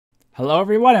Hello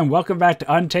everyone and welcome back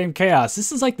to Untamed Chaos.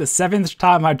 This is like the 7th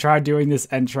time I tried doing this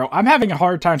intro. I'm having a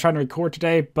hard time trying to record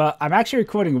today, but I'm actually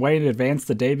recording way in advance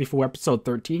the day before episode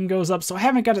 13 goes up, so I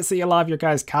haven't got to see a lot of your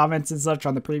guys' comments and such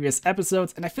on the previous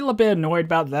episodes, and I feel a bit annoyed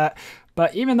about that.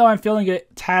 But even though I'm feeling a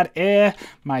tad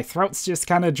my throat's just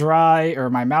kind of dry, or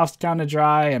my mouth's kind of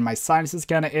dry, and my sinus is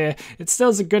kind of it still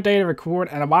is a good day to record,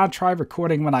 and I want to try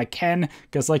recording when I can,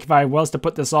 because like if I was to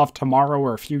put this off tomorrow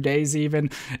or a few days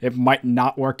even, it might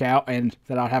not work out, and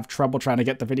then I'll have trouble trying to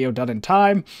get the video done in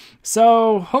time.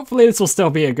 So hopefully this will still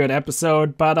be a good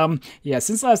episode, but yeah,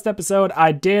 since last episode,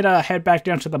 I did head back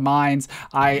down to the mines.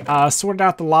 I sorted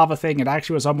out the lava thing. It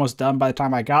actually was almost done by the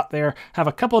time I got there. Have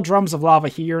a couple drums of lava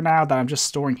here now that I'm just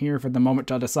storing here for the moment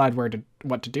to decide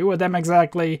what to do with them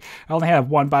exactly. I only have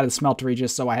one by the smeltery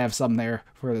just so I have some there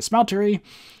for the smeltery.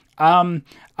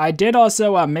 I did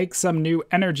also make some new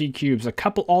energy cubes, a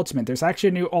couple ultimate. There's actually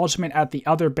a new ultimate at the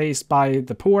other base by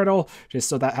the portal, just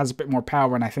so that has a bit more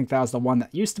power, and I think that was the one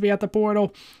that used to be at the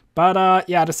portal. But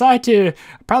yeah, I decided to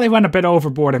probably went a bit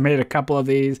overboard and made a couple of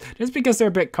these just because they're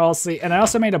a bit costly, and I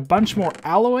also made a bunch more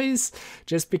alloys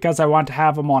just because I wanted to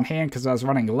have them on hand because I was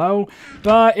running low.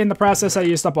 But in the process, I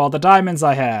used up all the diamonds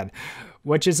I had,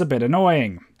 which is a bit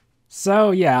annoying.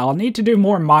 So yeah, I'll need to do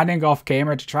more mining off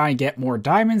camera to try and get more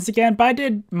diamonds again, but I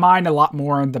did mine a lot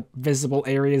more in the visible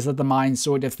areas of the mine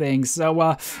sort of thing, so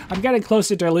I'm getting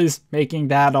closer to at least making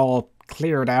that all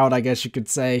cleared out, I guess you could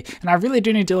say. And I really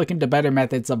do need to look into better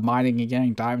methods of mining and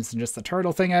getting diamonds than just the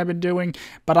turtle thing I've been doing.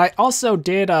 But I also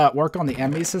did work on the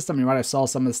enemy system. You might have saw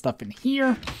some of the stuff in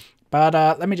here. But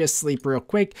let me just sleep real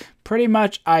quick. Pretty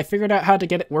much, I figured out how to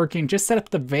get it working. Just set up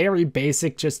the very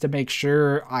basic just to make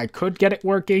sure I could get it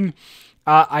working.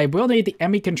 I will need the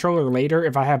ME controller later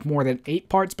if I have more than 8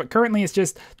 parts. But currently, it's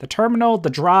just the terminal, the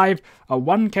drive, a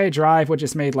 1K drive, which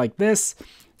is made like this.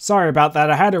 Sorry about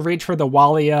that. I had to reach for the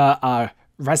Walia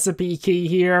recipe key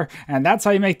here. And that's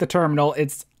how you make the terminal.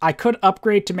 I could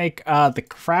upgrade to make the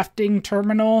crafting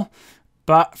terminal.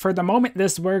 But for the moment,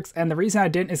 this works, and the reason I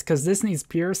didn't is because this needs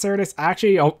pure certus. I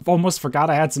actually almost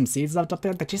forgot I had some seeds left up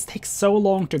there that just take so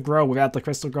long to grow without the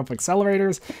crystal growth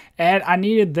accelerators, and I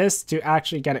needed this to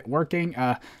actually get it working.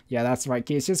 Yeah, that's the right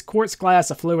key. It's just quartz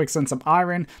glass, a fluix, and some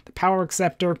iron, the power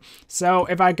acceptor. So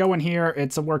if I go in here,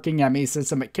 it's a working ME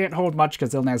system. It can't hold much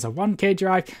because it only has a 1K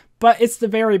drive, but it's the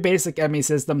very basic ME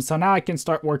system, so now I can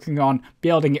start working on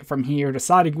building it from here,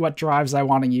 deciding what drives I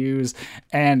want to use,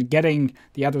 and getting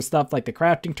the other stuff like the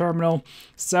crafting terminal.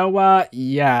 So,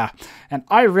 yeah. And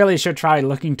I really should try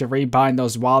looking to rebind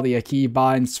those Walia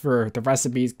keybinds for the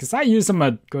recipes, because I use them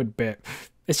a good bit.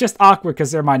 It's just awkward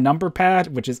because they're my number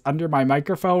pad, which is under my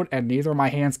microphone, and neither of my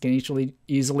hands can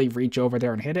easily reach over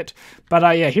there and hit it. But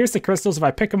yeah, here's the crystals. If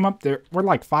I pick them up, we're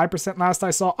like 5% last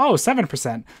I saw. Oh,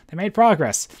 7%. They made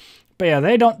progress. But yeah,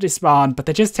 they don't despawn, but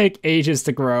they just take ages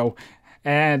to grow.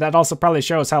 And that also probably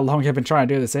shows how long I've been trying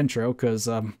to do this intro, because,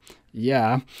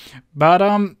 yeah.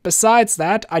 But, besides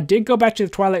that, I did go back to the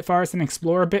Twilight Forest and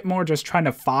explore a bit more, just trying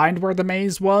to find where the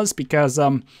maze was, because,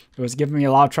 it was giving me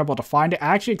a lot of trouble to find it.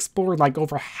 I actually explored, like,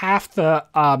 over half the,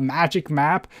 magic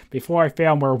map before I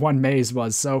found where one maze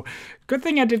was, so good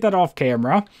thing I did that off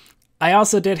camera. I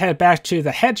also did head back to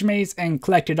the hedge maze and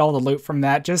collected all the loot from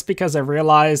that, just because I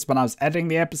realized when I was editing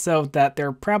the episode that there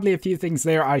are probably a few things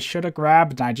there I should have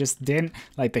grabbed and I just didn't,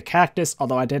 like the cactus,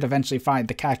 although I did eventually find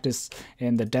the cactus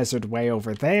in the desert way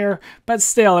over there. But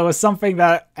still, it was something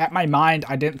that, at my mind,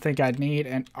 I didn't think I'd need.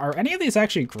 And are any of these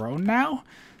actually grown now?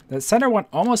 The center one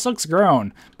almost looks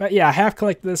grown. But yeah, I have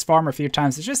collected this farm a few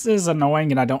times. It just is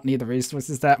annoying and I don't need the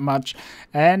resources that much.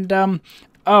 And,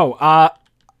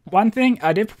 one thing,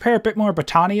 I did prepare a bit more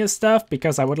Botania stuff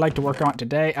because I would like to work on it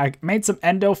today. I made some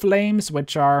endo flames,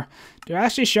 which are, do I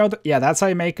actually show that? Yeah, that's how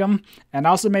you make them. And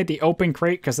I also made the open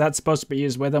crate because that's supposed to be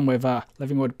used with them with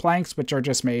living wood planks, which are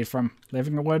just made from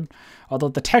living wood. Although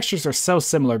the textures are so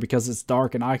similar because it's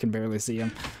dark and I can barely see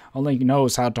them. Only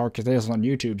knows how dark it is on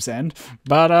YouTube's end.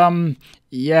 But,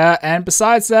 yeah, and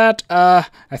besides that, I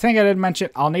think I did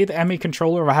mention I'll need the ME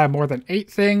controller if I have more than 8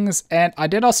 things, and I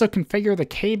did also configure the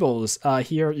cables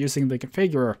here using the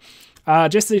configurer.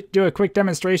 Just to do a quick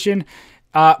demonstration,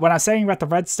 when I was saying about the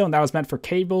redstone, that was meant for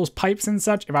cables, pipes, and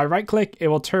such. If I right-click, it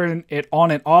will turn it on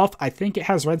and off. I think it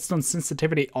has redstone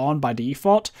sensitivity on by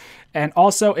default. And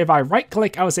also, if I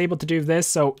right-click, I was able to do this.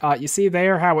 So you see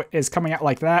there how it is coming out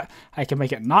like that. I can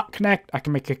make it not connect. I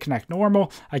can make it connect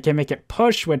normal. I can make it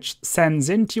push, which sends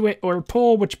into it, or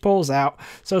pull, which pulls out.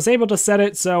 So I was able to set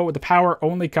it so the power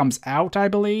only comes out, I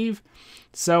believe.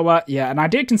 So, yeah, and I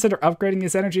did consider upgrading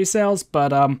these energy cells,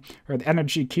 but, or the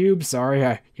energy cubes, sorry,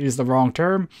 I used the wrong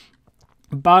term.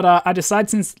 But, I decided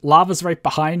since lava's right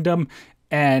behind them,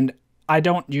 and I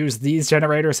don't use these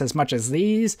generators as much as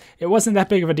these, it wasn't that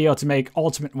big of a deal to make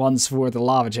ultimate ones for the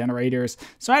lava generators,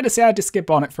 so I decided to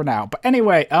skip on it for now. But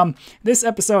anyway, this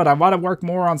episode I want to work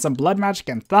more on some blood magic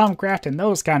and Thaumcraft and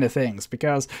those kind of things,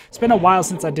 because it's been a while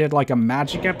since I did like a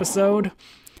magic episode,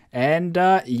 and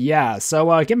yeah,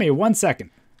 so give me 1 second.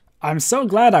 I'm so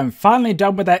glad I'm finally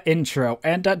done with that intro,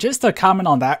 and just to comment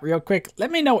on that real quick, let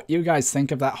me know what you guys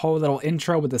think of that whole little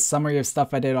intro with the summary of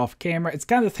stuff I did off camera. It's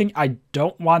kind of the thing I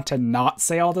don't want to not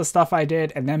say all the stuff I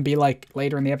did and then be like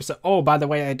later in the episode, oh, by the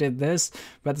way, I did this,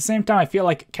 but at the same time, I feel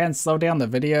like it can slow down the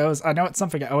videos. I know it's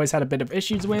something I always had a bit of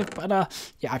issues with, but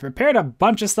yeah, I prepared a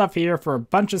bunch of stuff here for a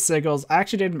bunch of sigils. I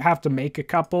actually didn't have to make a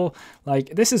couple.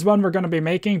 Like, this is one we're going to be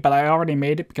making, but I already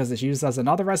made it because it's used as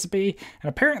another recipe, and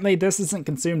apparently this isn't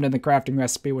consumed in the crafting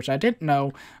recipe, which I didn't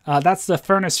know. That's the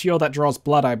furnace fuel that draws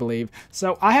blood, I believe.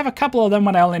 So I have a couple of them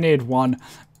when I only needed one.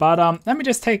 But let me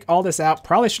just take all this out.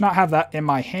 Probably should not have that in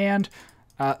my hand.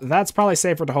 That's probably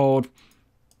safer to hold.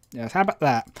 Yes, how about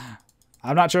that?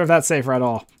 I'm not sure if that's safer at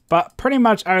all. But pretty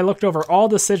much I looked over all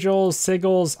the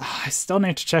sigils. I still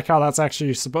need to check how that's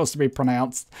actually supposed to be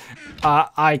pronounced.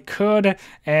 I could,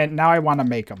 and now I want to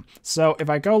make them. So if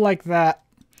I go like that,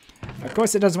 of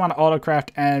course, it doesn't want to autocraft,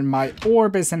 and my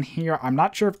orb is in here. I'm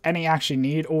not sure if any actually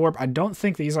need orb. I don't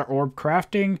think these are orb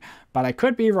crafting, but I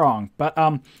could be wrong. But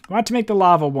I want to make the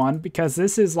lava one because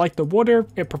this is like the water.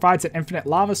 It provides an infinite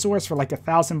lava source for like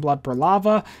 1,000 blood per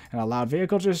lava, and a loud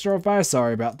vehicle just drove by.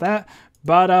 Sorry about that.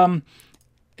 But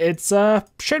it's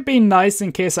should be nice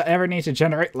in case I ever need to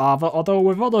generate lava. Although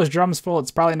with all those drums full,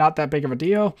 it's probably not that big of a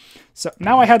deal. So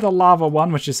now I have the lava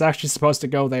one, which is actually supposed to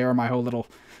go there in my whole little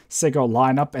sigil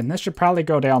lineup, and this should probably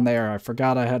go down there. I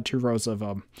forgot I had 2 rows of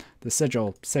the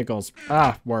sigils.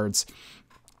 Words.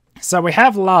 So we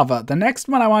have lava. The next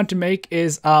one I want to make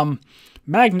is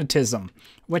magnetism,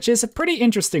 which is a pretty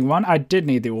interesting one. I did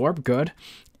need the orb, good,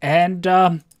 and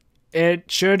it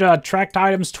should attract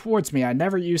items towards me. I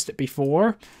never used it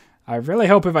before. I really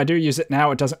hope if I do use it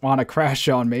now, it doesn't want to crash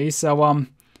on me. So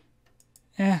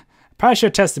probably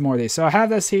should test more of these. So I have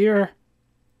this here.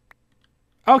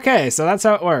 Okay, so that's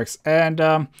how it works, and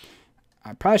I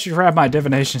probably should grab my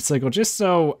divination sigil just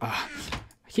so, I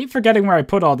keep forgetting where I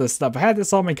put all this stuff. I had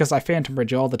this on me because I phantom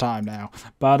bridge all the time now,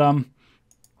 but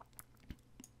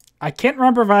I can't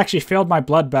remember if I actually filled my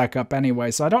blood back up anyway,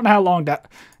 so I don't know how long that,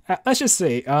 let's just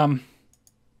see,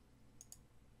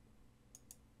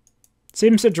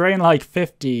 seems to drain like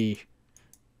 50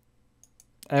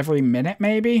 every minute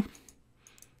maybe?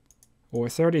 Or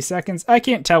 30 seconds. I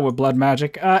can't tell with blood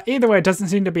magic. Either way, it doesn't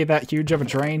seem to be that huge of a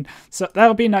drain. So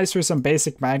that'll be nice for some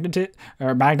basic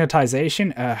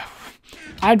magnetization.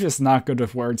 I'm just not good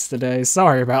with words today.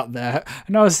 Sorry about that. I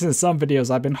noticed in some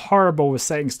videos I've been horrible with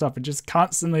saying stuff and just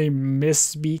constantly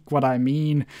misspeak what I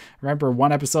mean. I remember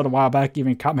one episode a while back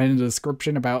even commented in the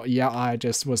description about, yeah, I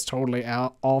just was totally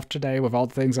off today with all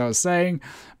the things I was saying.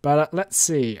 But let's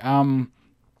see.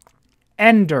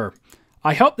 Ender.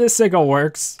 I hope this sigil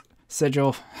works.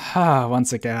 Sigil.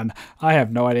 Once again, I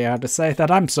have no idea how to say that.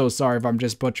 I'm so sorry if I'm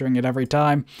just butchering it every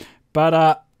time.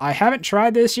 But I haven't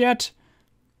tried this yet.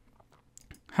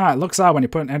 It looks odd when you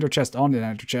put an ender chest on an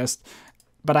ender chest.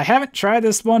 But I haven't tried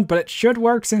this one, but it should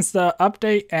work since the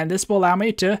update, and this will allow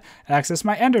me to access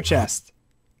my ender chest.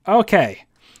 Okay.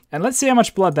 And let's see how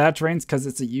much blood that drains, because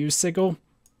it's a used sigil.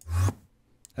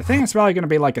 I think it's probably going to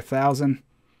be like 1,000.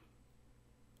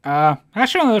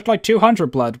 Actually only looked like 200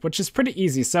 blood, which is pretty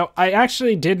easy. So I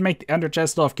actually did make the ender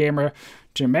chest off camera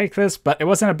to make this, but it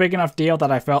wasn't a big enough deal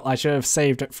that I felt I should have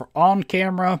saved it for on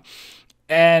camera.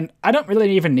 And I don't really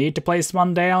even need to place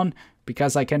one down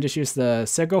because I can just use the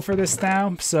sigil for this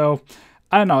now. So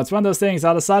I don't know, it's one of those things.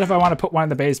 I'll decide if I want to put one in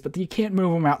the base, but you can't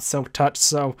move them out silk touch,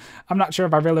 so I'm not sure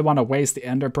if I really want to waste the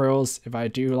ender pearls if I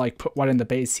do like put one in the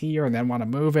base here and then want to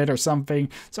move it or something.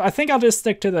 So I think I'll just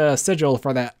stick to the sigil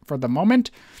for that for the moment.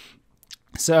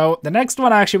 So the next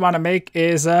one I actually want to make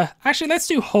is, actually let's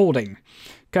do holding,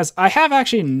 because I have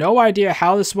actually no idea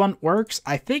how this one works.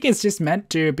 I think it's just meant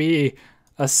to be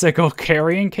a sigil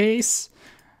carrying case.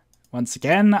 Once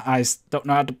again, I don't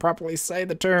know how to properly say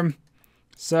the term.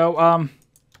 So,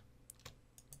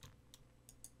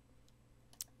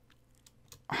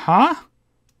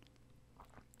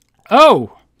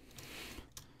 Oh!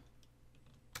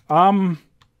 How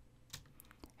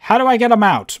do I get them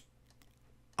out?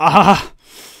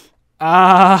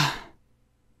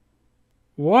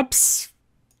 Whoops.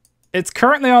 It's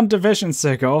currently on Division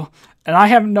Sigil, and I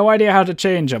have no idea how to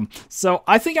change them. So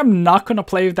I think I'm not going to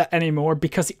play with that anymore,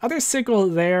 because the other sigil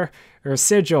there, or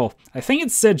sigil, I think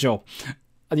it's sigil,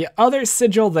 The other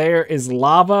sigil there is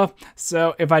lava,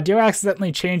 so if I do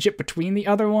accidentally change it between the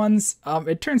other ones,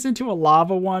 it turns into a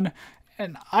lava one,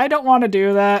 and I don't want to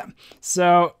do that,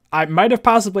 so I might have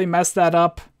possibly messed that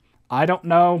up. I don't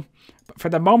know, but for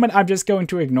the moment, I'm just going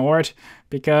to ignore it,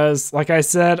 because, like I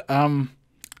said,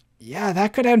 yeah,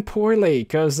 that could end poorly,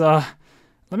 because, let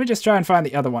me just try and find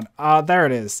the other one. There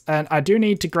it is, and I do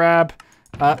need to grab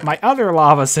my other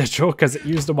lava sigil, because it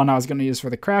used the one I was going to use for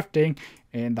the crafting,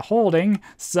 and the holding.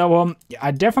 So,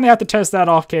 I definitely have to test that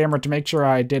off camera to make sure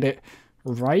I did it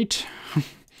right.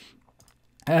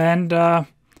 And,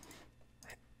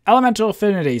 elemental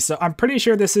affinity. So, I'm pretty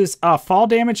sure this is, fall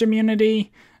damage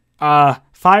immunity,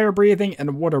 fire breathing,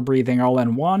 and water breathing all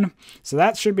in one. So,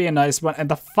 that should be a nice one. And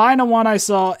the final one I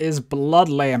saw is blood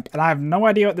lamp. And I have no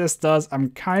idea what this does. I'm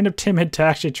kind of timid to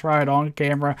actually try it on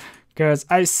camera, because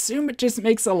I assume it just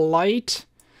makes a light.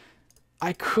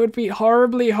 I could be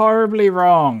horribly, horribly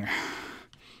wrong.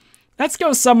 Let's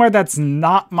go somewhere that's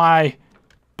not my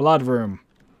blood room.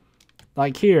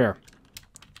 Like here.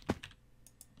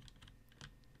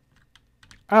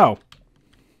 Oh.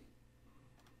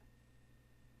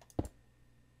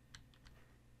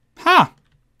 Huh.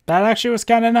 That actually was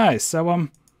kind of nice. So,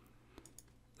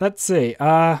 let's see.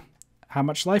 How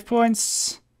much life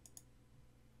points?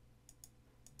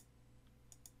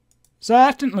 So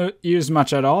I didn't use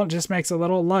much at all. It just makes a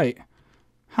little light.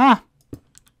 Huh.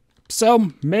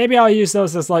 So maybe I'll use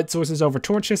those as light sources over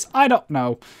torches. I don't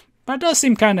know. But it does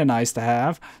seem kind of nice to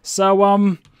have.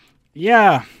 So,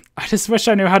 yeah. I just wish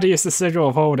I knew how to use the sigil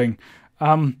of holding.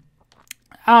 I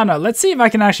don't know. Let's see if I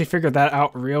can actually figure that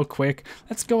out real quick.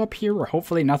 Let's go up here where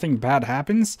hopefully nothing bad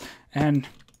happens. And...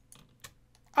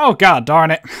 oh, god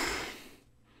darn it.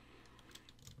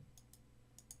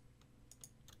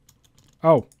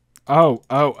 Oh.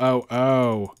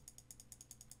 Oh.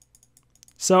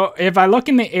 So, if I look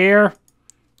in the air...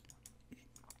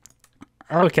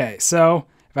 okay, so,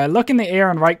 if I look in the air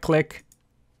and right-click...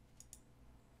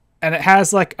 and it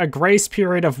has, like, a grace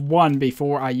period of 1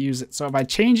 before I use it. So, if I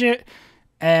change it,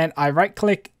 and I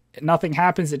right-click, nothing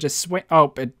happens, it just swing...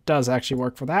 oh, it does actually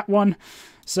work for that one.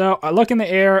 So, I look in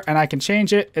the air, and I can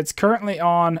change it. It's currently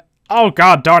on... oh,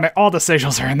 god darn it, all the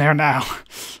sigils are in there now.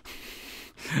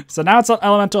 So now it's on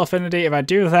elemental affinity. If I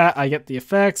do that, I get the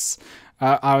effects.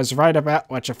 I was right about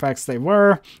which effects they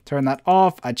were. Turn that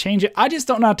off. I change it. I just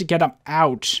don't know how to get them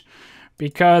out,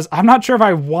 because I'm not sure if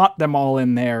I want them all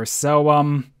in there.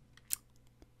 So,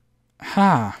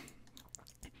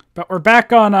 But we're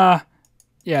back on,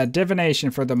 yeah,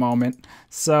 divination for the moment.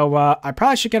 So, I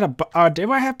probably should get a... did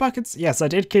I have buckets? Yes, I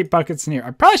did keep buckets near.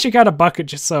 I probably should get a bucket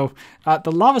just so...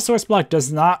 the lava source block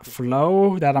does not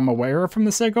flow that I'm aware of from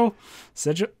the sigil.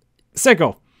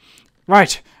 Sigil.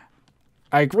 Right.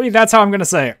 I agree, that's how I'm going to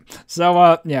say it.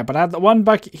 So, yeah, but I have the one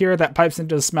bucket here that pipes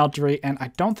into the smeltery, and I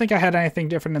don't think I had anything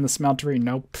different in the smeltery.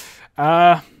 Nope.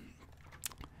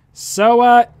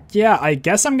 So, yeah, I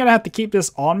guess I'm going to have to keep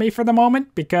this on me for the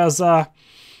moment, because,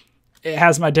 it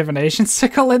has my divination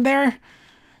sigil in there.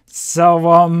 So,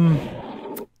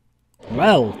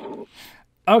 well.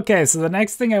 Okay, so the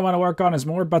next thing I want to work on is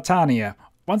more Botania.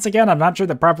 Once again, I'm not sure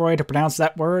the proper way to pronounce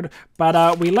that word,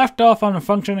 but we left off on a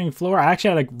functioning flora. I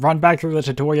actually had to run back through the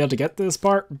tutorial to get to this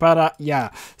part, but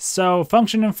yeah. So,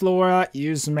 functioning flora,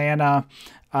 use mana,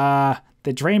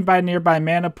 they drain by nearby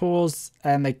mana pools,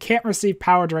 and they can't receive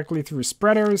power directly through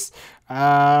spreaders.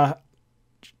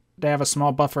 They have a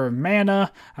small buffer of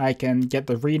mana. I can get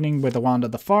the reading with the Wand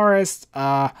of the Forest.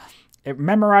 It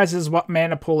memorizes what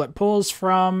mana pool it pulls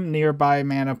from, nearby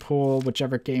mana pool,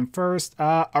 whichever came first.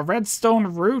 A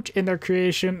redstone root in their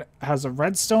creation has a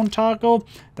redstone toggle.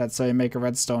 That's how you make a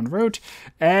redstone root.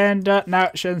 And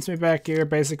now it sends me back here,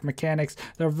 basic mechanics.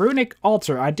 The runic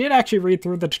altar. I did actually read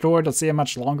through the tutorial to see how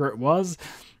much longer it was.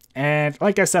 And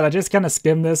like I said, I just kind of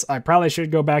skimmed this. I probably should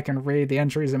go back and read the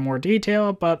entries in more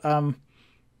detail, but,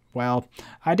 well,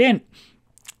 I didn't.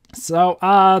 So,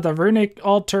 the runic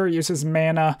altar uses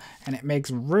mana, and it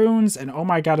makes runes, and oh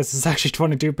my god, this is actually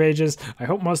 22 pages. I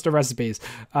hope most are recipes.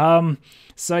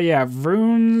 So yeah,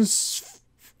 runes,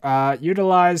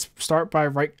 start by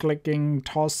right-clicking,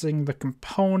 tossing the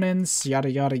components,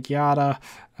 yada yada yada,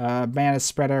 mana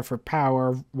spreader for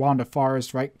power, Wand of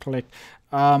Forest, right-click,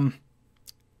 when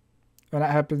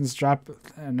that happens, drop,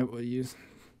 and it will use...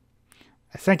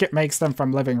 I think it makes them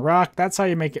from living rock. That's how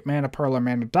you make it mana pearl or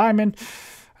mana diamond.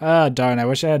 Darn, I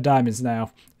wish I had diamonds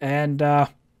now. And,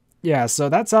 yeah, so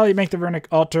that's how you make the runic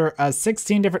altar.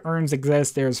 16 different runes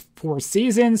exist. There's 4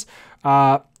 seasons,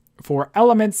 4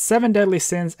 elements, 7 deadly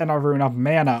sins, and a rune of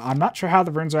mana. I'm not sure how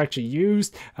the runes are actually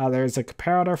used. There's a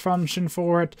comparator function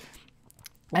for it.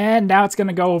 And now it's going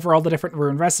to go over all the different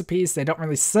rune recipes. They don't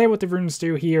really say what the runes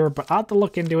do here, but I'll have to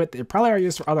look into it. They probably are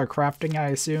used for other crafting, I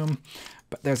assume.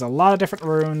 But there's a lot of different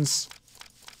runes.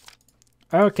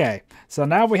 Okay, so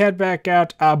now we head back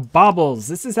out. Baubles.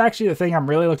 This is actually the thing I'm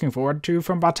really looking forward to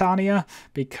from Botania,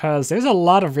 because there's a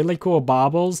lot of really cool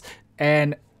baubles,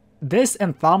 and this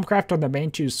and Thaumcraft are the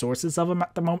main two sources of them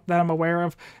at the moment that I'm aware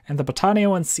of, and the Botania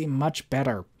ones seem much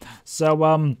better.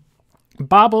 So,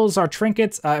 baubles are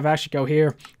trinkets. If I actually go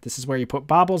here, this is where you put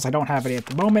baubles. I don't have any at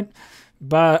the moment,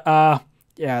 but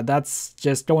yeah, that's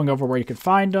just going over where you can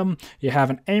find them. You have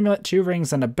an amulet, 2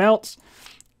 rings, and a belt.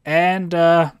 And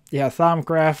yeah,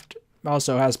 Thaumcraft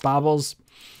also has baubles.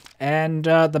 And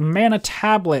the mana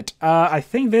tablet, I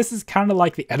think this is kind of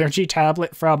like the energy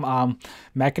tablet from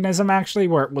Mechanism, actually,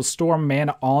 where it will store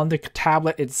mana on the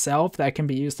tablet itself that can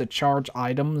be used to charge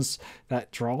items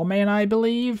that draw mana, I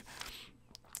believe.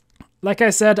 Like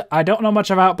I said, I don't know much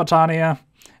about Botania,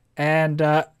 and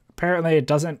apparently it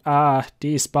doesn't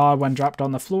despawn when dropped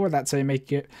on the floor. That's how you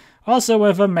make it. Also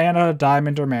with a mana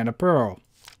diamond or mana pearl.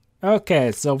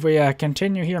 Okay, so if we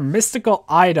continue here, mystical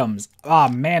items.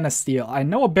 Mana steel. I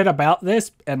know a bit about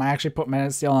this, and I actually put mana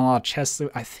steel on a lot of chests.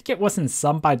 I think it was in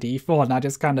some by default, and I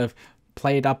just kind of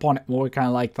played up on it more, kind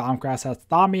of like Thaumcraft has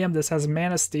thaumium. This has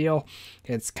mana steel.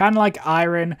 It's kind of like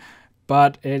iron,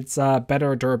 but it's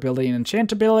better durability and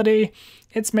enchantability.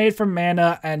 It's made from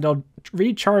mana, and it'll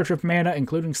recharge with mana,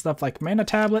 including stuff like mana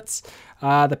tablets.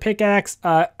 The pickaxe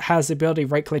has the ability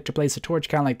right-click to place a torch,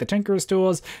 kind of like the Tinker's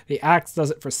tools. The axe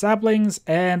does it for saplings,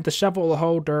 and the shovel will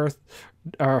hold earth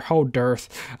or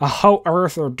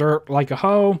dirt like a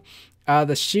hoe.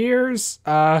 The shears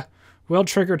will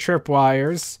trigger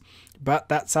tripwires, but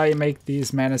that's how you make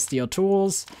these mana steel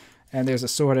tools. And there's a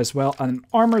sword as well, and an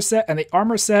armor set. And the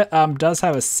armor set does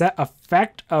have a set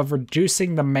effect of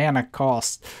reducing the mana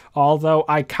cost. Although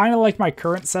I kind of like my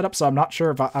current setup, so I'm not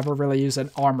sure if I'll ever really use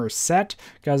an armor set.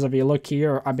 Because if you look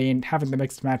here, I mean, having the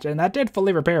mix and match, and that did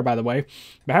fully repair, by the way.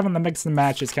 But having the mix and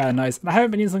match is kind of nice. And I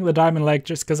haven't been using the diamond leg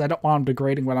just because I don't want them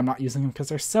degrading when I'm not using them, because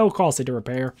they're so costly to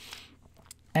repair.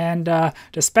 And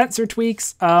dispenser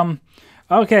tweaks.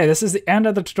 Okay, this is the end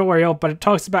of the tutorial, but it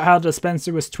talks about how the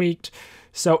dispenser was tweaked.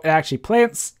 So it actually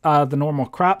plants the normal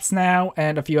crops now,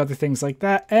 and a few other things like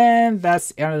that, and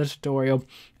that's the end of the tutorial.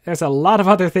 There's a lot of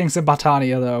other things in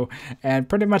Botania though, and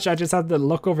pretty much I just have to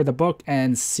look over the book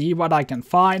and see what I can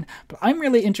find, but I'm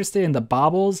really interested in the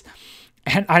baubles,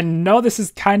 and I know this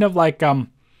is kind of like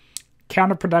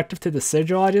counterproductive to the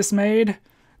sigil I just made,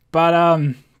 but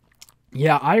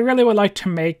yeah, I really would like to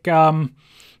make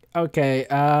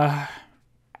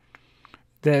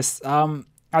this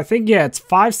I think, yeah, it's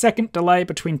 5-second delay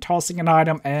between tossing an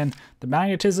item and the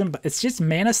magnetism, but it's just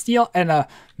mana steel and a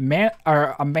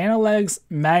mana legs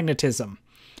magnetism.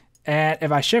 And if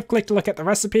I shift click to look at the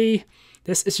recipe,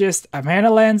 this is just a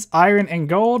mana lens, iron, and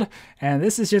gold, and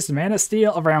this is just mana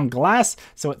steel around glass,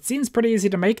 so it seems pretty easy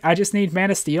to make. I just need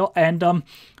mana steel, and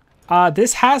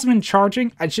this has been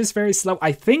charging. It's just very slow.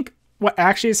 I think what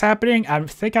actually is happening, I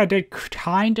think I did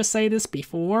kind of say this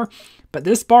before, but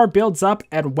this bar builds up,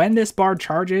 and when this bar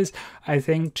charges, I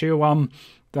think to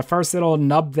the first little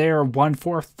nub there,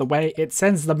 1/4 the way, it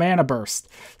sends the mana burst.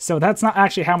 So that's not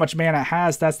actually how much mana it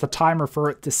has, that's the timer for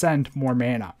it to send more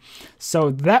mana. So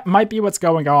that might be what's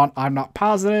going on, I'm not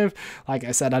positive. Like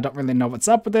I said, I don't really know what's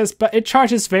up with this, but it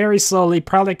charges very slowly,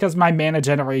 probably because my mana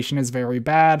generation is very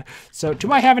bad. So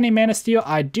do I have any mana steel?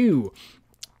 I do.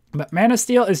 But mana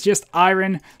steel is just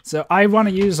iron, so I want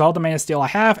to use all the mana steel I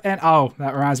have, and oh,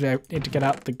 that reminds me, I need to get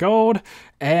out the gold,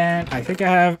 and I think I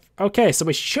have, okay, so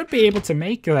we should be able to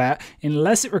make that,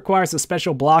 unless it requires a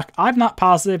special block. I'm not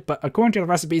positive, but according to the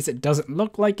recipes, it doesn't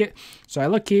look like it. So I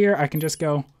look here, I can just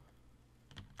go,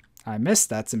 I missed,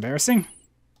 that's embarrassing.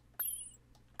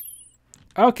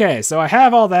 Okay, so I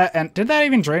have all that, and did that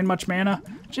even drain much mana?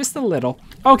 Just a little.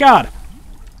 Oh god!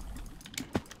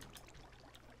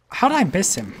 How did I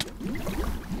miss him?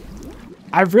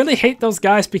 I really hate those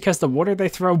guys because the water they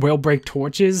throw will break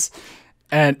torches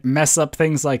and mess up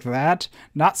things like that.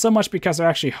 Not so much because they're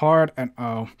actually hard and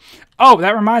oh,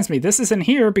 that reminds me. This is in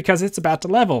here because it's about to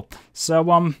level.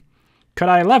 So, could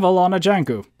I level on a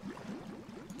Janku?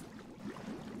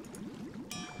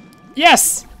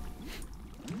 Yes!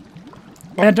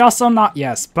 And also not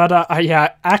yes, but yeah,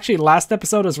 actually last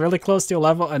episode was really close to a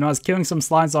level, and I was killing some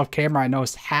slimes off camera. I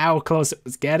noticed how close it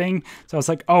was getting, so I was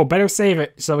like, oh, better save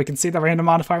it so we can see the random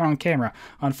modifier on camera.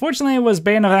 Unfortunately, it was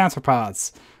Bane of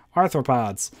Arthropods.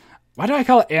 Why do I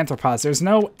call it Arthropods? There's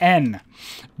no N.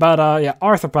 But yeah,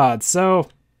 Arthropods. So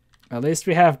At least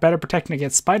we have better protection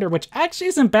against spider, which actually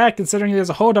isn't bad considering there's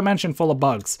a whole dimension full of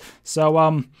bugs.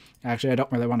 So, actually I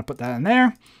don't really want to put that in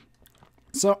there.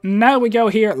 So now we go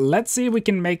here. Let's see if we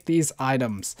can make these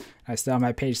items. I still have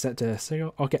my page set to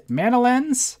sigil. Okay, mana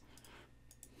lens.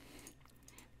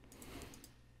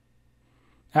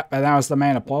 Yep, and that was the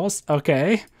mana pulse.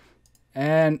 Okay.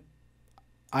 And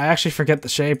I actually forget the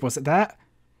shape. Was it that?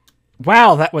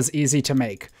 Wow, that was easy to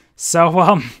make.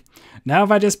 So, now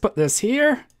if I just put this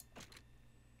here.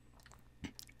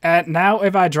 And now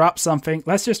if I drop something,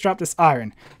 let's just drop this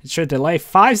iron. It should delay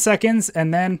 5 seconds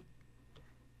and then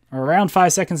around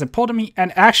 5 seconds and pull to me,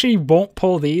 and actually won't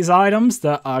pull these items,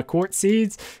 the quartz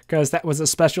seeds, because that was a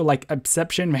special like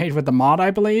exception made with the mod,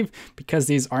 I believe, because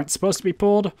these aren't supposed to be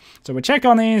pulled. So we check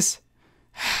on these.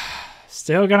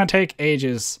 Still gonna take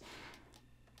ages.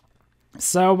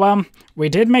 So we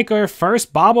did make our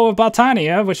first bauble of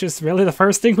Botania, which is really the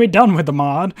first thing we've done with the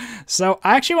mod. So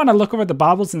I actually want to look over the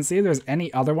baubles and see if there's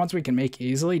any other ones we can make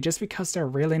easily, just because they're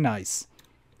really nice.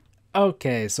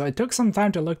 Okay, so I took some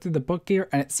time to look through the book here,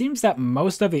 and it seems that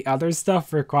most of the other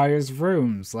stuff requires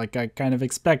rooms, like I kind of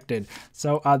expected.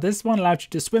 So this one allows you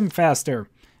to swim faster.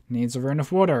 Needs a rune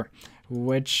of water,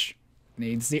 which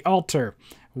needs the altar,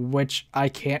 which I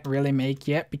can't really make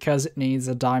yet because it needs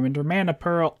a diamond or mana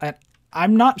pearl, and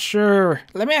I'm not sure.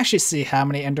 Let me actually see how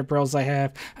many ender pearls I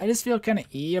have. I just feel kind of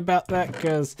about that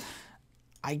because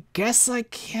I guess I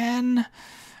can.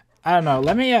 I don't know.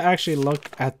 Let me actually look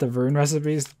at the rune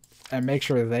recipes and make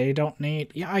sure they don't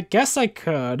need... Yeah, I guess I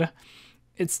could.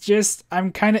 It's just,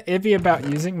 I'm kind of iffy about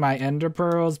using my ender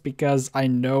pearls because I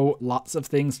know lots of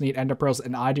things need ender pearls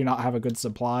and I do not have a good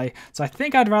supply. So I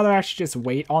think I'd rather actually just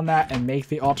wait on that and make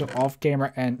the altar off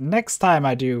camera. And next time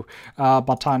I do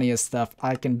Botania stuff,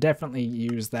 I can definitely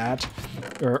use that.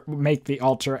 Or make the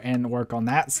altar and work on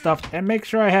that stuff and make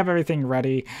sure I have everything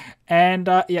ready. And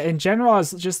yeah, in general, I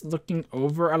was just looking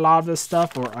over a lot of this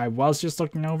stuff, or I was just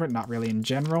looking over it, not really in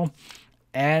general.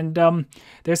 And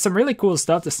there's some really cool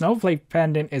stuff. The snowflake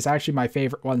pendant is actually my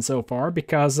favorite one so far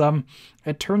because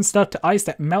it turns stuff to ice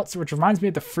that melts, which reminds me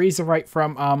of the freezerite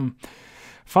from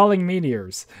Falling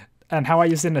Meteors. And how I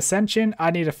use it in Ascension,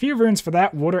 I need a few runes for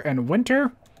that, water and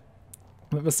winter.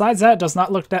 But besides that, it does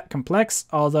not look that complex,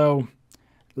 although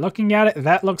looking at it,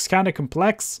 that looks kind of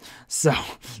complex. So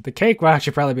the cake will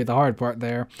actually probably be the hard part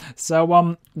there.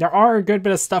 So there are a good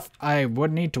bit of stuff I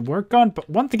would need to work on. But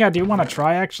one thing I do want to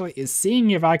try actually is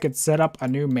seeing if I could set up a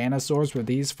new mana source with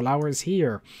these flowers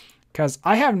here. Because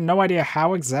I have no idea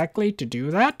how exactly to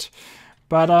do that.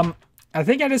 But I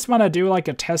think I just want to do like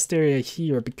a test area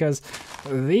here. Because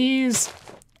these...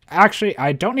 Actually,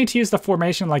 I don't need to use the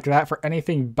formation like that for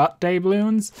anything but day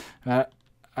balloons.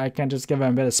 I can just give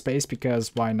them a bit of space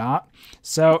because why not?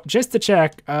 So just to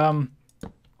check, oh,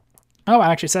 I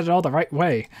actually set it all the right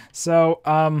way. So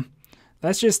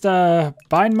let's just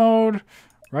bind mode,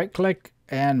 right click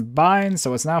and bind.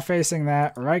 So it's now facing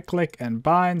that, right click and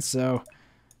bind. So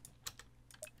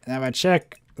now I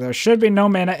check, there should be no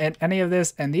mana in any of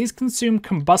this, and these consume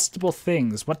combustible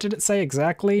things. What did it say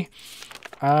exactly?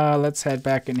 Let's head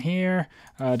back in here.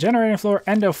 Generating floor,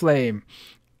 Endoflame.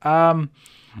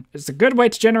 It's a good way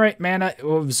to generate mana. It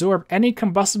will absorb any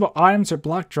combustible items or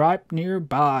block drop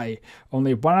nearby.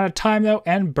 Only one at a time though,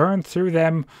 and burn through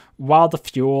them while the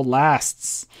fuel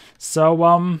lasts.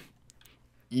 So,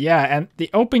 yeah, and the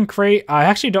open crate, I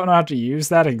actually don't know how to use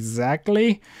that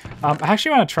exactly. I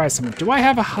actually want to try some. Do I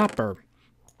have a hopper?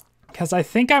 Because I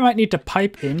think I might need to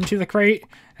pipe into the crate,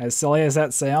 as silly as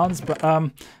that sounds, but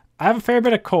I have a fair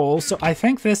bit of coal, so I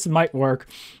think this might work.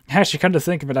 Actually, come to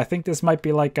think of it, I think this might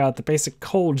be like the basic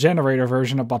coal generator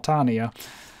version of Botania.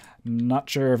 Not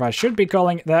sure if I should be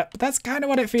calling it that, but that's kind of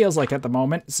what it feels like at the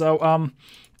moment. So,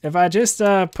 if I just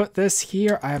put this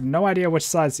here, I have no idea which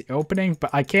side's the opening, but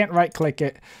I can't right-click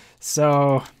it.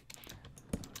 So,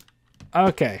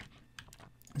 okay.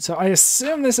 So I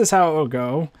assume this is how it will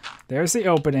go. There's the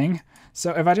opening.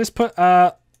 So if I just put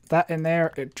that in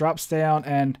there, it drops down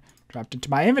and dropped into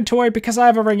my inventory because I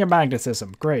have a ring of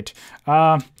magnetism. Great.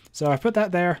 So I put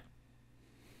that there.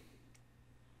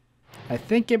 I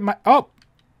think it might... Oh!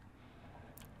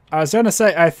 I was going to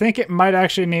say, I think it might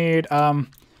actually need...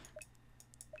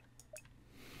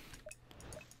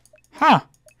 Huh.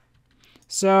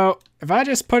 So, if I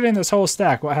just put in this whole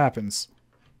stack, what happens?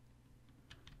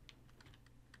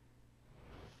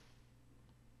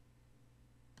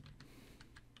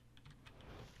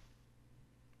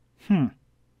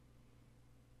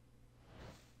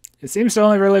 It seems to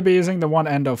only really be using the one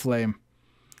Endoflame.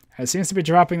 It seems to be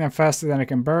dropping them faster than it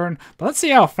can burn. But let's see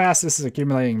how fast this is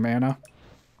accumulating mana.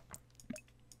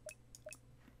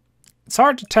 It's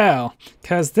hard to tell,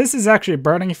 because this is actually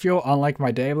burning fuel, unlike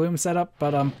my Daybloom setup,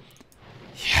 but,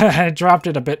 yeah, I dropped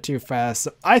it a bit too fast.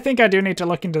 So I think I do need to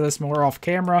look into this more off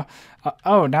camera.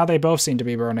 Oh, now they both seem to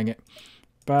be burning it.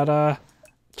 But,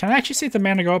 can I actually see the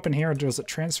mana go up in here, or does it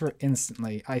transfer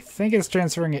instantly? I think it's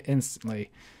transferring it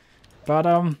instantly. But,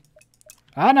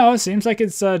 I don't know, it seems like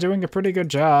it's doing a pretty good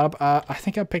job. I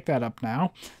think I'll pick that up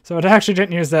now. So it actually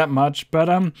didn't use that much,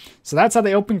 but so that's how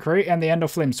the open crate and the Endo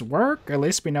Flames work. At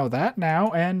least we know that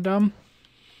now, and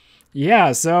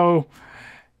yeah, so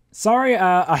sorry,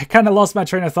 I kind of lost my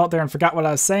train of thought there and forgot what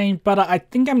I was saying, but I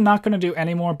think I'm not going to do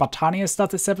any more Botania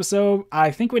stuff this episode.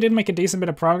 I think we did make a decent bit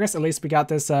of progress. At least we got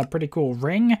this pretty cool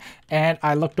ring, and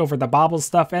I looked over the Baubles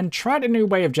stuff and tried a new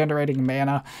way of generating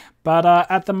mana. But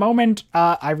at the moment,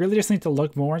 I really just need to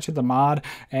look more into the mod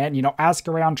and, you know, ask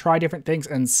around, try different things,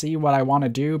 and see what I want to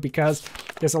do, because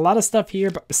there's a lot of stuff here,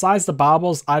 but besides the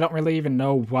Baubles, I don't really even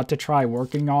know what to try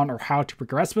working on or how to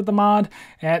progress with the mod.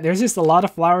 And there's just a lot of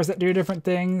flowers that do different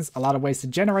things, a lot of ways to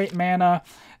generate mana,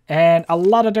 and a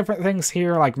lot of different things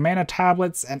here, like mana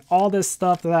tablets and all this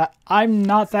stuff that I'm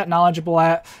not that knowledgeable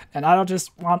at, and I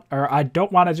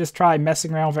don't want to just try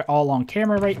messing around with it all on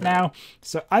camera right now.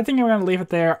 So I think I'm going to leave it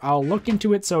there. I'll look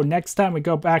into it, so next time we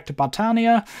go back to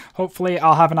Botania, hopefully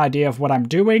I'll have an idea of what I'm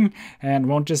doing and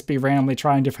won't just be randomly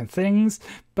trying different things.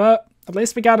 But at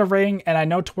least we got a ring, and I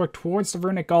know to work towards the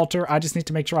runic altar. I just need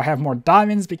to make sure I have more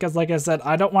diamonds, because like I said,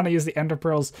 I don't want to use the ender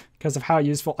pearls because of how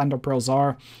useful ender pearls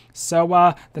are.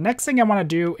 So the next thing I want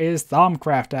to do is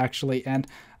Thaumcraft, actually, and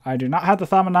I do not have the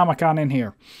Thaumonomicon in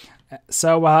here.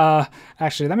 So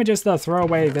actually, let me just throw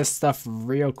away this stuff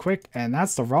real quick, and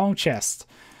that's the wrong chest.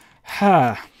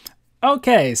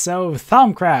 Okay, so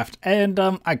Thaumcraft, and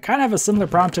I kind of have a similar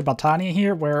problem to Botania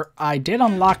here, where I did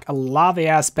unlock a lot of the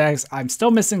aspects. I'm still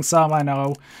missing some, I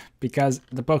know, because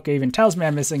the book even tells me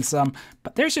I'm missing some,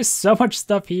 but there's just so much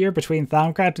stuff here between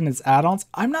Thaumcraft and its add-ons.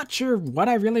 I'm not sure what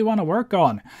I really want to work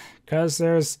on, because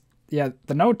there's, yeah,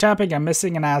 the node tapping, I'm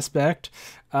missing an aspect.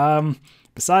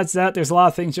 Besides that, there's a lot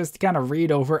of things just to kind of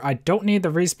read over. I don't need the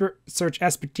research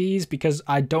expertise because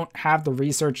I don't have the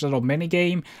research little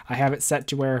minigame. I have it set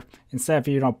to where instead of,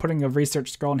 you know, putting a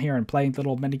research scroll in here and playing the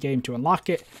little minigame to unlock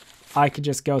it, I could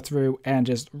just go through and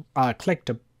just click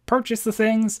to purchase the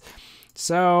things.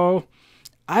 So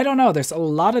I don't know. There's a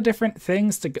lot of different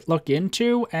things to look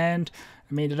into, and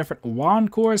I mean, the different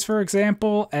wand cores, for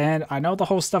example, and I know the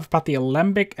whole stuff about the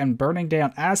alembic and burning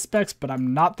down aspects, but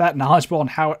I'm not that knowledgeable on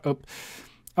how it...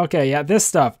 Okay, yeah, this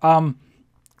stuff.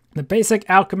 The basic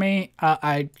alchemy,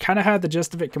 I kind of had the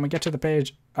gist of it. Can we get to the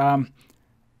page?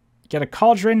 Get a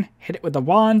cauldron, hit it with a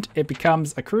wand, it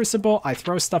becomes a crucible. I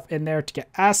throw stuff in there to get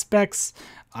aspects.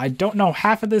 I don't know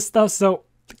half of this stuff, so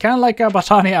kind of like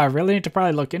Botania, I really need to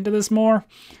probably look into this more.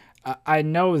 I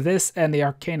know this and the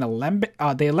arcane alembic.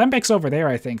 The alembic's over there,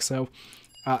 I think. So,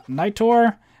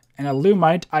 Nitor and a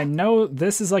lumite. I know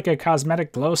this is like a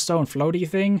cosmetic glowstone floaty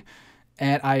thing,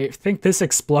 and I think this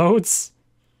explodes.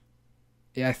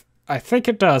 Yeah, I think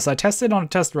it does. I tested on a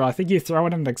test roll. I think you throw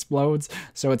it and it explodes,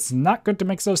 so it's not good to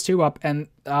mix those two up. And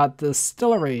the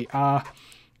distillery.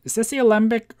 Is this the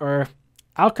alembic or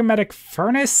alchemetic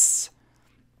furnace?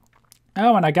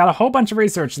 Oh, and I got a whole bunch of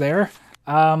research there.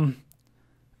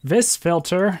 This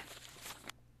filter,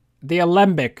 the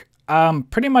alembic.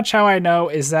 Pretty much how I know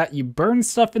is that you burn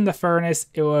stuff in the furnace,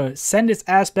 it will send its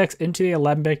aspects into the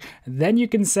alembic, then you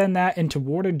can send that into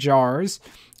water jars,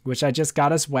 which I just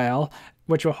got as well,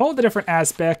 which will hold the different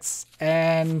aspects,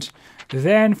 and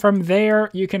then from there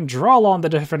you can draw on the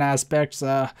different aspects.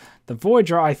 The void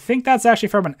jar, I think that's actually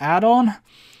from an add-on.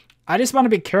 I just want to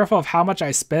be careful of how much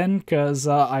I spend, because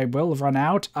I will run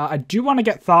out. I do want to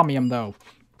get thaumium, though,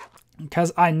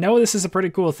 because I know this is a pretty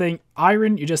cool thing.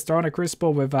 Iron, you just throw in a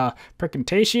crucible with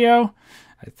Percantatio.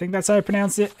 I think that's how I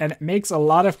pronounce it. And it makes a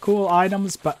lot of cool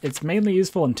items, but it's mainly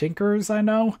useful in Tinkers, I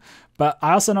know. But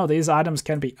I also know these items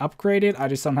can be upgraded. I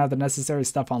just don't have the necessary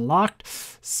stuff unlocked.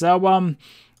 So,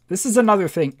 this is another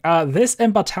thing. This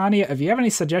and Botania, if you have any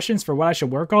suggestions for what I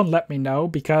should work on, let me know.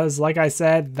 Because, like I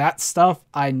said, that stuff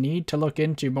I need to look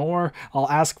into more. I'll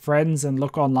ask friends and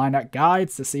look online at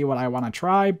guides to see what I want to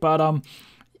try. But,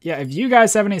 yeah, if you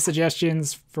guys have any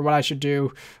suggestions for what I should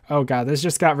do... Oh god, this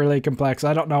just got really complex.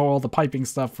 I don't know all the piping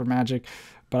stuff for magic,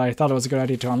 but I thought it was a good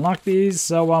idea to unlock these.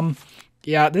 So,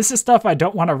 yeah, this is stuff I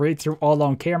don't want to read through all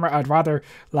on camera. I'd rather,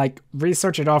 like,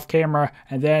 research it off camera,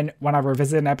 and then when I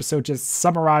revisit an episode, just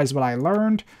summarize what I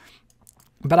learned.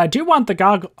 But I do want the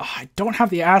goggle... Oh, I don't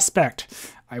have the aspect.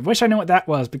 I wish I knew what that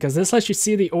was, because this lets you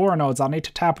see the aura nodes. I'll need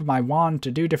to tap with my wand to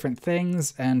do different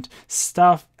things and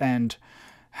stuff, and...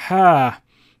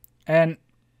 And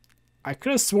I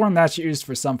could have sworn that's used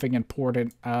for something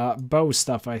important. Bow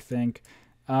stuff, I think.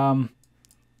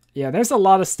 Yeah, there's a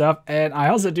lot of stuff, and I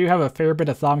also do have a fair bit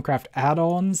of Thaumcraft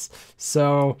add-ons,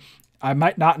 so I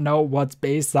might not know what's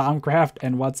base Thaumcraft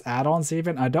and what's add-ons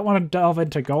even. I don't want to delve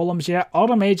into golems yet.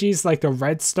 Automagi's like the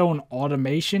redstone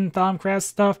automation Thaumcraft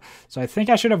stuff, so I think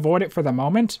I should avoid it for the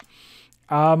moment.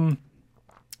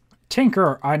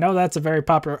 Tinker, I know that's a very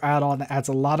popular add-on that adds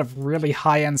a lot of really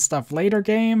high-end stuff later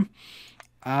game.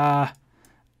 I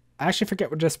actually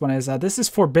forget what this one is. This is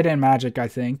Forbidden Magic, I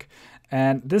think.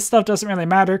 And this stuff doesn't really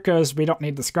matter because we don't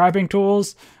need the scribing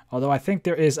tools. Although I think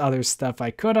there is other stuff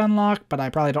I could unlock, but I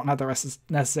probably don't have the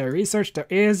necessary research. There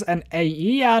is an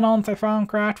AE add-on for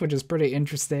Thaumcraft, which is pretty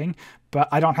interesting. But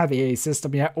I don't have the AE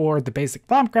system yet or the basic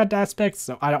Thaumcraft aspects,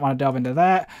 so I don't want to delve into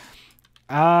that.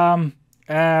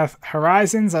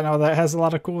 Horizons, I know that has a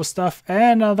lot of cool stuff.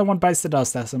 And another one, Bites the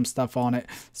Dust, has some stuff on it.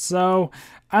 So,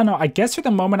 I don't know. I guess for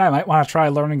the moment I might want to try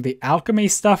learning the alchemy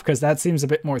stuff because that seems a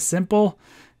bit more simple.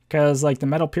 Because like the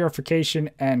metal purification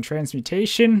and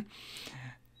transmutation.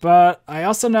 But I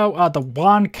also know the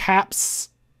wand caps.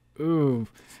 Ooh,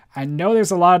 I know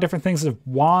there's a lot of different things with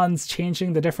wands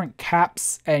changing the different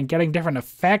caps and getting different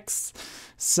effects.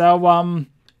 So, I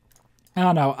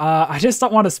don't know. I just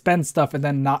don't want to spend stuff and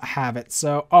then not have it.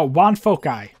 So, oh, wand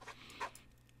foci.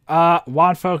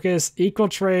 Wand focus, equal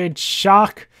trade,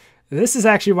 shock. This is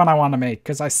actually one I want to make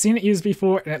because I've seen it used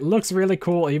before and it looks really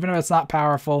cool even if it's not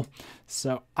powerful.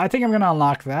 So I think I'm going to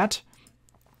unlock that.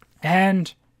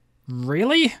 And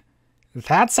really?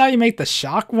 That's how you make the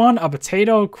shock one? A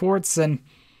potato, quartz, and...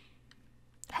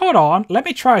 Hold on, let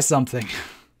me try something.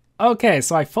 Okay,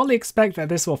 so I fully expect that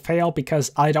this will fail because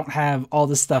I don't have all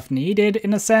the stuff needed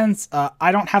in a sense.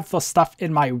 I don't have the stuff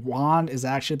in my wand is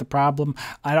actually the problem.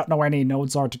 I don't know where any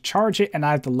nodes are to charge it and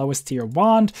I have the lowest tier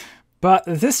wand. But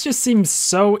this just seems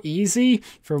so easy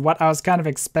for what I was kind of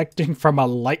expecting from a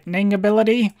lightning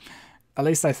ability. At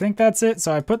least I think that's it.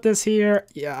 So I put this here.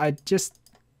 Yeah,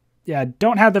 I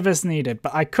don't have the vis needed,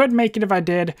 but I could make it if I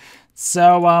did.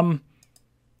 So,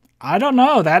 I don't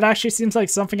know. That actually seems like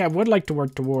something I would like to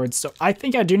work towards. So I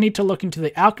think I do need to look into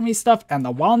the alchemy stuff and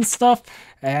the wand stuff.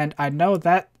 And I know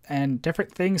that and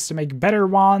different things to make better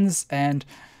wands. And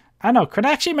I don't know, could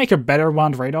I actually make a better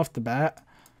wand right off the bat?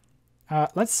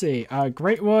 Let's see.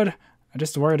 Great wood. I'm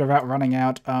just worried about running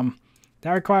out.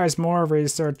 That requires more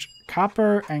research.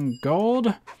 Copper and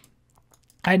gold.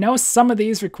 I know some of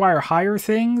these require higher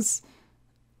things.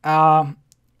 More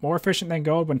efficient than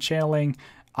gold when channeling.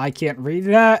 I can't read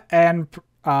that. And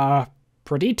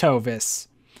Predito vis.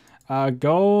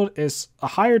 Gold is a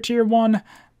higher tier one.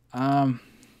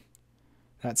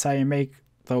 That's how you make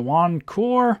the wand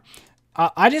core.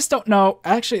 I just don't know.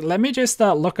 Actually, let me just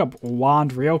look up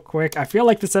wand real quick. I feel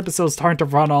like this episode's starting to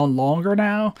run on longer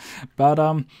now. But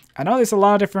I know there's a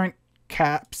lot of different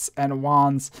caps and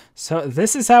wands. So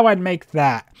this is how I'd make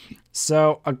that.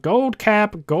 So a gold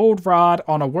cap, gold rod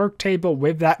on a work table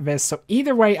with that vis. So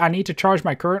either way, I need to charge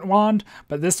my current wand.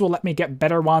 But this will let me get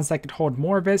better wands that could hold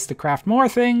more vis to craft more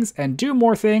things and do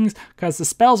more things. Because the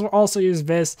spells will also use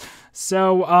vis.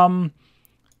 So,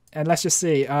 and let's just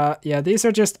see. Yeah, these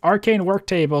are just arcane work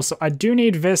tables, so I do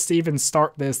need vis to even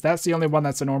start this. That's the only one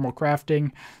that's a normal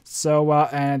crafting. So,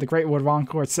 and the Great Wood Wand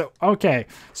Cord. So, okay.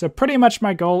 So pretty much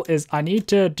my goal is I need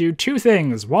to do two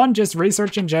things. One, just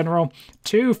research in general.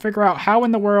 Two, figure out how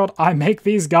in the world I make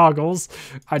these goggles.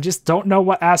 I just don't know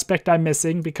what aspect I'm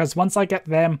missing, because once I get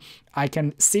them, I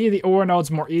can see the ore nodes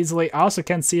more easily. I also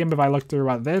can see them if I look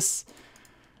through this.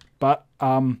 But,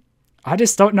 I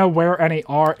just don't know where any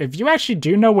are. If you actually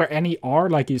do know where any are,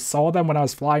 like you saw them when I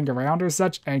was flying around or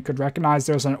such, and could recognize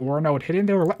there's an ore node hidden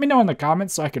there, let me know in the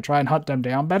comments so I could try and hunt them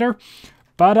down better.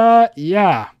 But,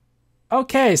 yeah.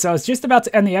 Okay, so I was just about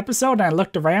to end the episode, and I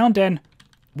looked around, and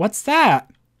what's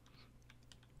that?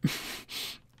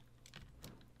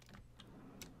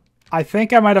 I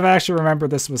think I might have actually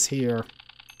remembered this was here.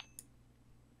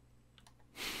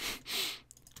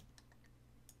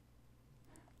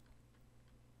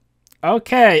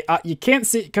 Okay, you can't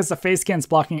see it because the face can's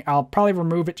blocking. I'll probably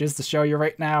remove it just to show you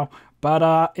right now.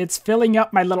 But it's filling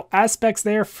up my little aspects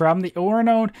there from the ore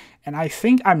node. And I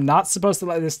think I'm not supposed to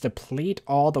let this deplete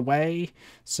all the way.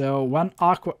 So one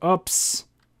aqua, oops.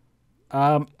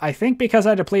 I think because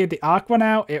I depleted the aqua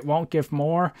now, it won't give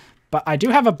more. But I do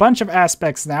have a bunch of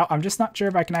aspects now. I'm just not sure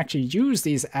if I can actually use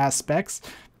these aspects.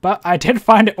 But I did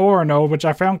find an ore node, which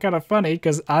I found kind of funny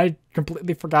because I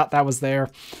completely forgot that was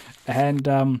there.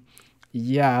 And,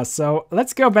 yeah, so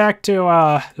let's go back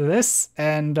to this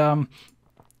and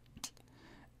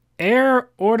Air,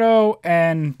 Ordo,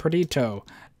 and Predito.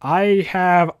 I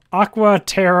have Aqua,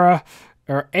 Terra,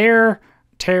 or Air,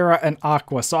 Terra, and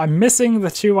Aqua. So I'm missing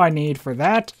the 2 I need for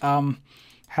that. How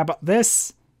about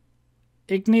this?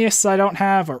 Igneous I don't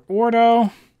have, or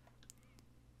Ordo.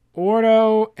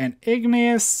 Ordo and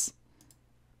Igneous.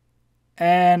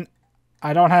 And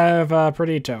I don't have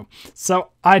Perdito.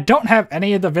 So I don't have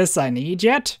any of the Vis I need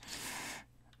yet.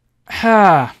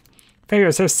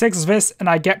 Figures, there's 6 Vis and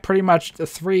I get pretty much the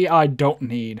 3 I don't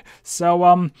need. So,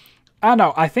 I don't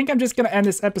know. I think I'm just going to end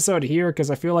this episode here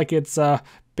because I feel like it's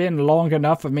been long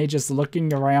enough of me just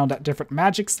looking around at different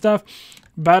magic stuff.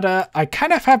 But I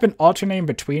kind of have been alternating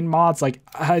between mods. Like,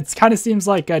 it kind of seems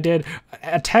like I did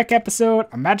a tech episode,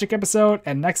 a magic episode,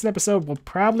 and next episode will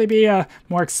probably be a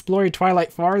more exploring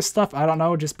Twilight Forest stuff. I don't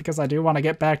know, just because I do want to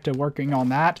get back to working on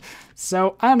that.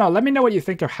 So, I don't know. Let me know what you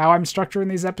think of how I'm structuring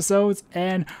these episodes.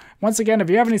 And once again, if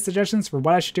you have any suggestions for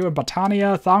what I should do in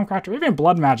Botania, Thaumcraft, or even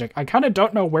Blood Magic, I kind of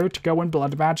don't know where to go in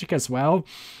Blood Magic as well.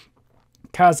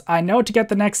 Because I know to get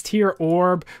the next tier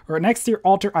orb, or next tier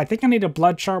altar, I think I need a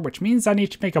blood shard, which means I need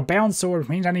to make a bound sword, which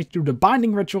means I need to do the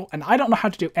binding ritual, and I don't know how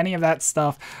to do any of that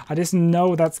stuff. I just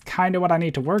know that's kind of what I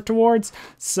need to work towards.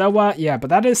 So, yeah, but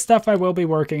that is stuff I will be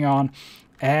working on.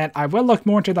 And I will look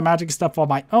more into the magic stuff on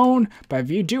my own, but if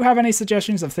you do have any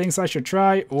suggestions of things I should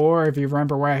try, or if you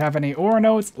remember where I have any aura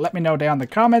notes, let me know down in the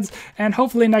comments, and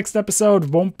hopefully next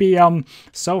episode won't be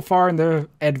so far in the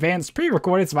advanced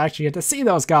pre-recorded, so I actually get to see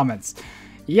those comments.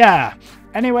 Yeah,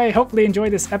 anyway, hopefully enjoy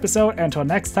this episode, and until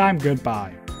next time,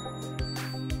 goodbye.